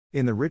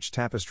In the rich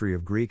tapestry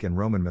of Greek and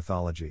Roman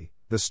mythology,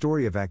 the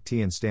story of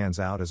Actaeon stands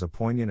out as a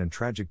poignant and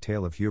tragic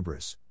tale of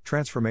hubris,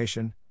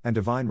 transformation, and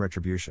divine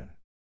retribution.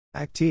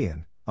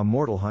 Actaeon, a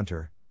mortal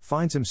hunter,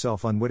 finds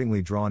himself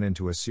unwittingly drawn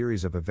into a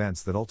series of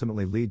events that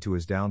ultimately lead to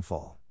his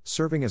downfall,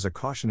 serving as a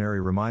cautionary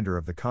reminder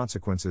of the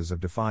consequences of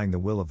defying the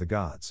will of the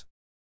gods.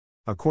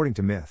 According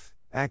to myth,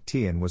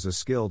 Actaeon was a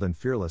skilled and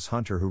fearless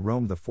hunter who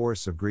roamed the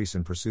forests of Greece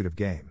in pursuit of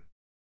game.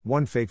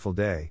 One fateful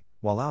day,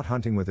 while out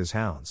hunting with his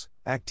hounds,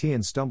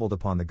 Actaeon stumbled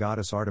upon the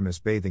goddess Artemis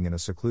bathing in a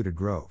secluded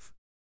grove.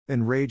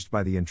 Enraged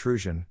by the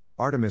intrusion,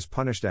 Artemis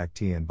punished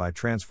Actaeon by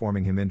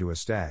transforming him into a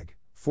stag,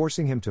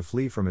 forcing him to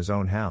flee from his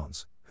own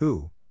hounds,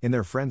 who, in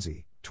their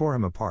frenzy, tore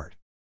him apart.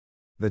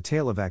 The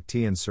tale of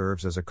Actaeon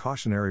serves as a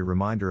cautionary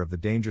reminder of the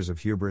dangers of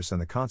hubris and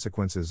the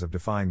consequences of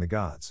defying the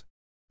gods.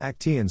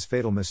 Actaeon's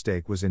fatal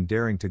mistake was in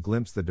daring to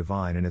glimpse the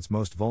divine in its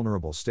most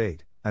vulnerable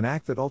state, an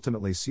act that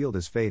ultimately sealed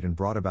his fate and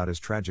brought about his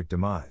tragic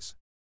demise.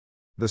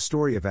 The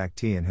story of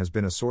Actaeon has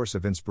been a source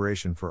of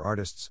inspiration for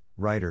artists,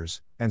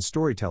 writers, and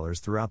storytellers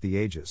throughout the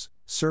ages,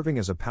 serving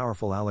as a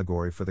powerful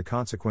allegory for the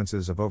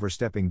consequences of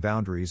overstepping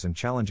boundaries and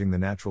challenging the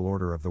natural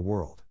order of the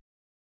world.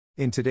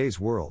 In today's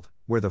world,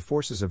 where the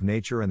forces of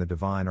nature and the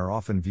divine are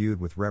often viewed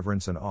with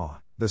reverence and awe,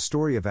 the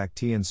story of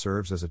Actaeon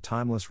serves as a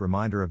timeless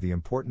reminder of the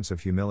importance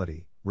of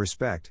humility,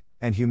 respect,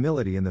 and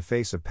humility in the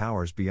face of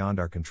powers beyond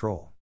our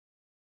control.